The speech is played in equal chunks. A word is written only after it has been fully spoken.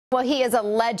Well, he is a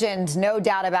legend, no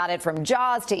doubt about it. From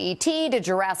Jaws to E.T. to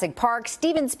Jurassic Park,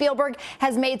 Steven Spielberg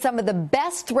has made some of the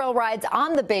best thrill rides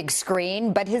on the big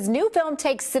screen, but his new film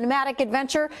takes cinematic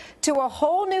adventure to a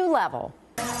whole new level.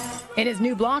 In his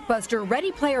new blockbuster,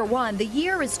 Ready Player One, the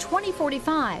year is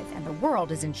 2045, and the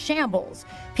world is in shambles.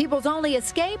 People's only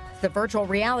escape? The virtual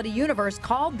reality universe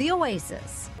called the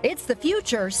Oasis. It's the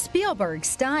future Spielberg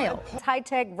style.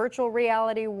 High-tech virtual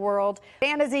reality world,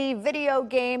 fantasy, video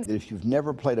games. If you've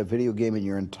never played a video game in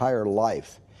your entire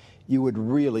life, you would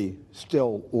really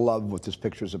still love what this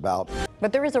picture's about.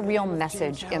 But there is a real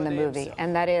message in the movie,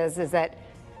 and that is that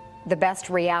the best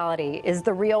reality is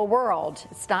the real world.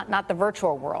 It's not the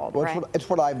virtual world, Well, right? it's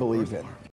what I believe in.